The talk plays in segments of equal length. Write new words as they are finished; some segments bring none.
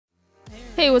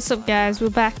Hey, what's up guys, we're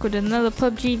back with another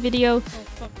PUBG video.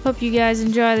 Hope you guys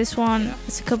enjoy this one.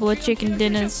 It's a couple of chicken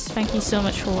dinners. Thank you so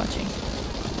much for watching.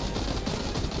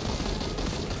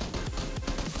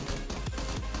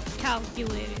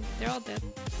 Calculated. They're all dead.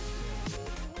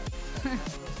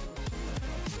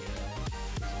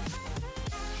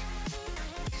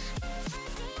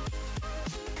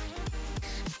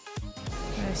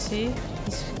 I see.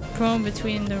 He's prone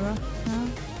between the rock. No?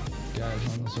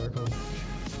 Guys on the circle.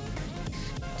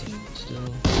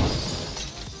 Still.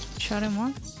 Shot him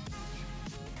once.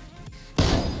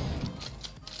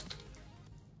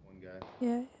 One guy.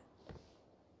 Yeah.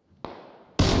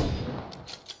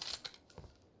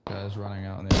 Guys running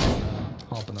out in the air now,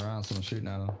 hopping around, someone shooting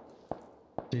at him.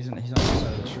 He's on the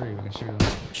side of the tree, we can shoot him.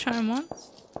 Shot him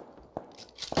once.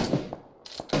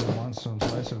 Once,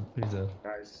 twice, he's dead.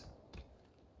 Nice.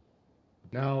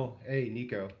 No, hey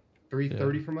Nico.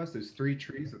 330 from us, there's 3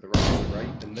 trees at the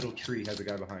right. The middle tree has a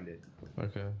guy behind it.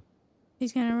 Okay.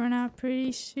 He's gonna run out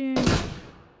pretty soon.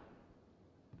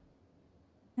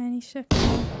 Any second.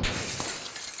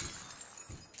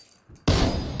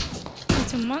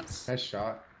 Hit him once. Nice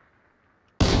shot.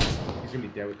 He's gonna be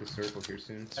dead with the circle here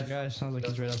soon. That guy sounds like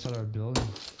he's right outside our building.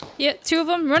 Yeah, 2 of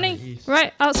them running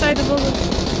right outside the building.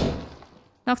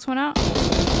 Knocked one out.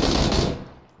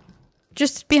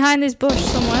 Just behind this bush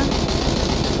somewhere.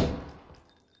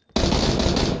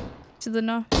 To the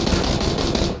north.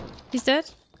 He's dead.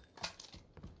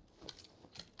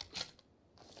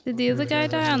 Did the other guy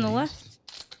die on the left?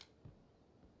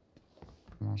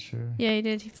 I'm not sure. Yeah, he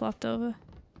did. He flopped over.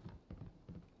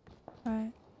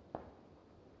 Alright.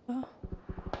 Oh.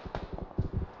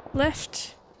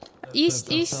 Left.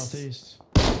 East, east. Southeast.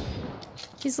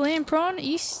 He's laying prone.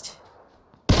 East.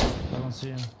 I don't see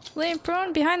him. Laying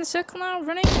prone. Behind the circle now.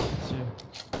 Running. I see him.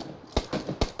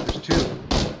 There's 2.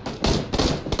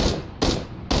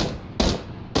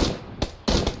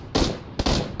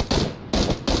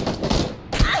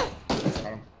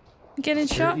 Getting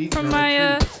shot from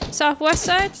my southwest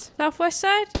side. Southwest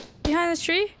side. Behind the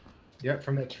tree. Yep,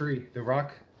 from that tree. The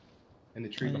rock and the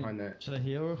tree behind that. Should I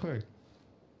heal real quick?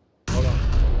 Hold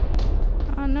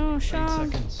on. Oh no, 8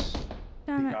 Sean. seconds.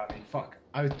 Damn He it. got me. Fuck.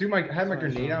 I had my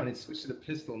grenade out and it switched to the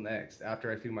pistol next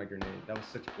after I threw my grenade. That was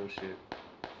such bullshit.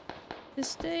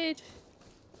 Just stayed.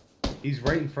 He's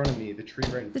right in front of me. The tree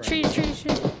right in front The of me.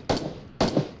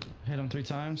 tree. Hit him 3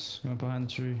 times. Went behind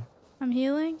the tree. I'm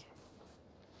healing.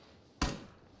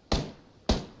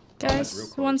 Guys, real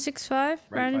close. 165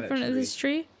 right in front of this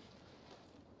tree.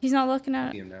 He's not looking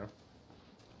at See it. him now.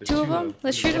 There's 2 of them.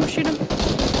 Let's shoot him, shoot him.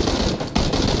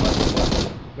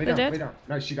 Lay They're down, dead? lay down.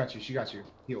 No, she got you, she got you.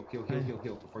 Heal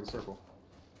before the circle.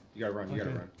 You gotta run, you gotta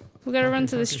run. We gotta run to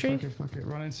Fuck this it, tree. fuck it.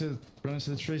 Run into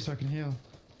the tree so I can heal.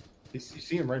 You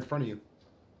see him right in front of you.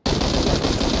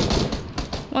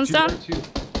 One's Two, down. right, 2.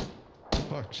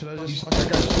 Fuck, should I You just... see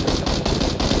that guy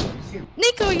shoot? You see him?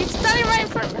 Nico, you're standing right in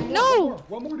front. No!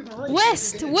 One more to the right.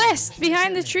 West,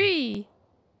 behind the tree.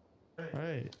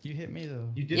 Right, you hit me though.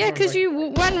 You did Yeah, run because right.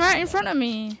 you ran right in front of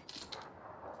me.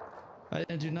 I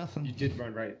didn't do nothing. You did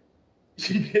run right.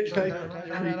 You did like I creep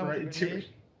got a right into grenade.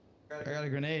 it. I got a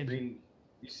grenade. Green,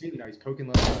 you see him now, he's poking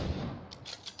left up.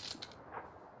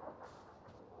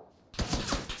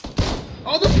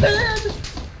 Oh, the pan!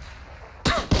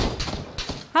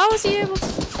 How was he able to?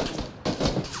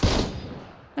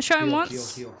 I shot him Heal,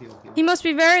 once. heal. He must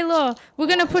be very low. We're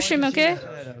gonna push him, okay?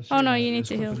 Oh no, you need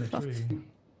to heal. Fuck.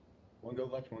 One go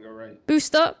left, one go right.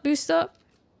 Boost up, boost up.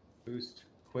 Boost,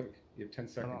 quick. You have 10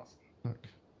 seconds. Fuck.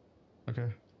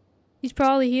 Okay. He's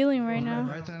probably healing right now.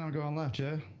 Right then, I'm going left,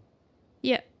 yeah?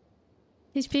 Yeah.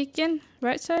 He's peeking.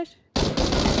 Right side.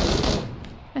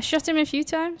 I shot him a few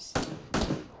times.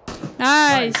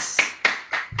 Nice.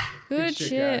 Good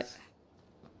shit. Guys.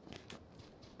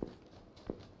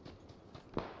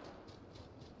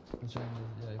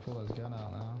 Yeah, he pulled his gun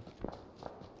out now.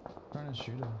 Trying to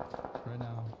shoot him. Right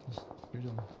now. Just shoot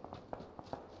him.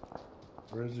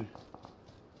 Where is he?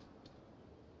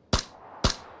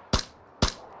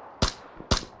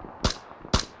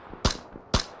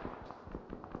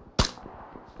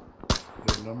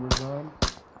 The numbers on?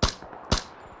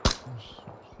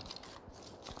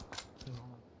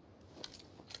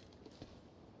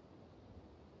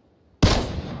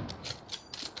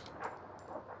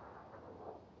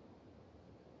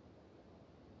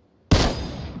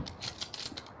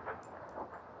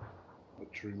 The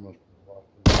tree must be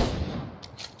blocking.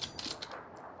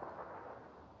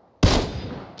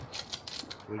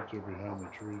 Victor behind the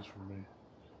trees for me.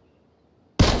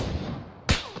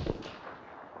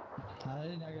 How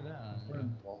did I get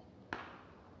down? Well,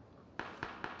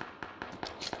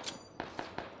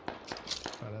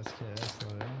 Oh, that's good. That's the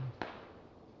way.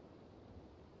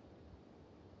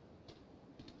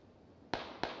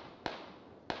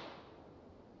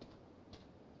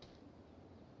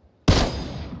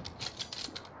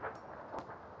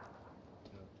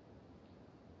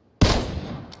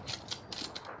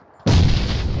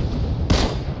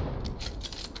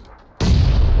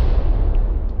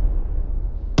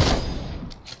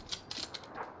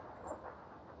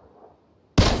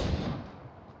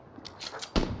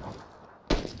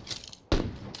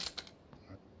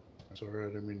 sorry, I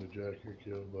didn't mean to jack your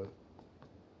kill, but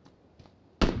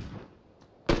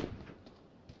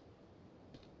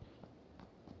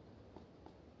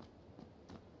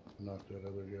knock that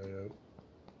other guy out.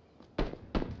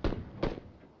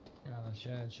 Guy on the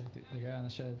shed, check the guy on the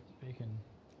shed beacon.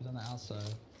 He's on the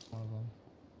outside, one of them.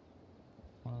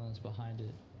 One of them's behind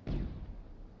it.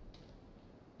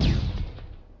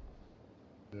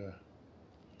 Yeah.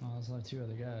 Oh, there's only 2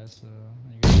 other guys, so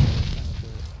you got